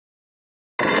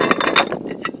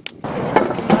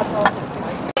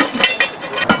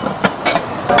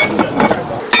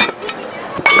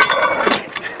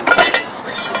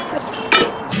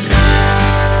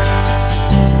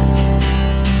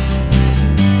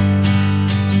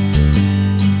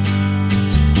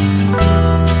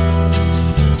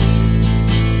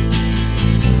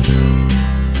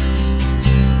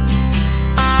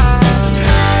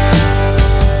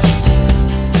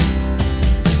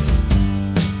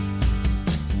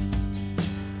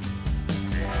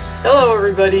Hello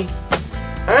everybody.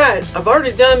 Alright, I've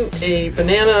already done a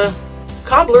banana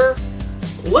cobbler.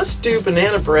 Let's do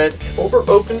banana bread over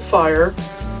open fire.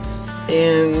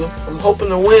 And I'm hoping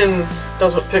the wind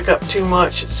doesn't pick up too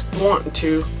much. It's wanting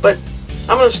to, but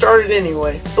I'm going to start it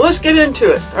anyway. So let's get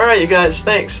into it. Alright you guys,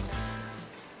 thanks.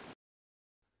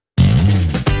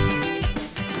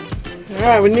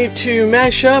 Alright, we need to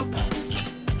mash up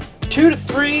 2 to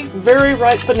 3 very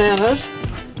ripe bananas.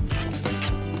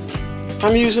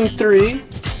 I'm using 3. Need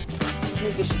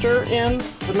to stir in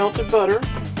the melted butter.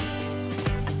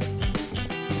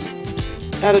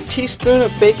 Add a teaspoon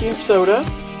of baking soda,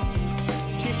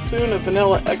 a teaspoon of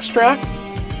vanilla extract,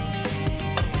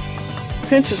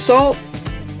 pinch of salt,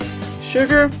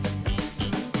 sugar,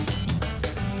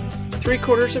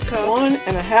 3/4 cup,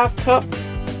 1.5 cup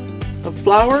of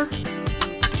flour,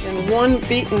 and 1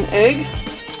 beaten egg.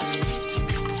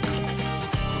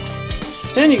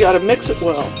 Then you got to mix it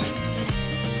well.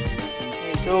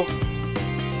 Go.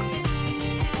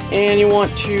 And you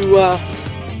want to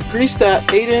grease that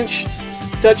 8-inch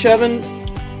Dutch oven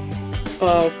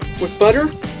with butter,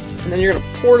 and then you're going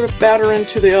to pour the batter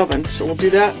into the oven. So we'll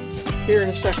do that here in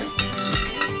a second.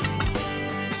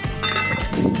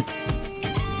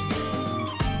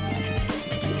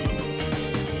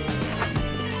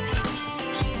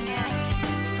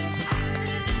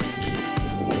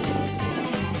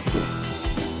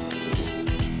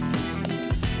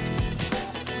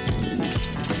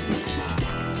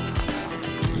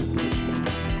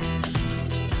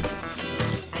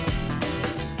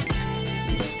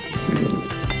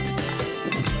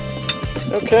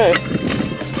 Okay,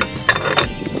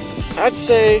 I'd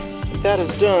say that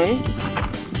is done,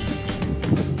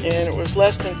 and it was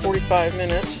less than 45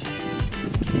 minutes,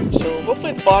 so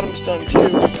hopefully the bottom's done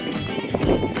too.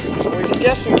 Always a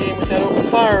guessing game with that open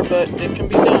fire, but it can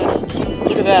be done.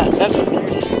 Look at that, that's a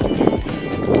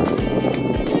beauty.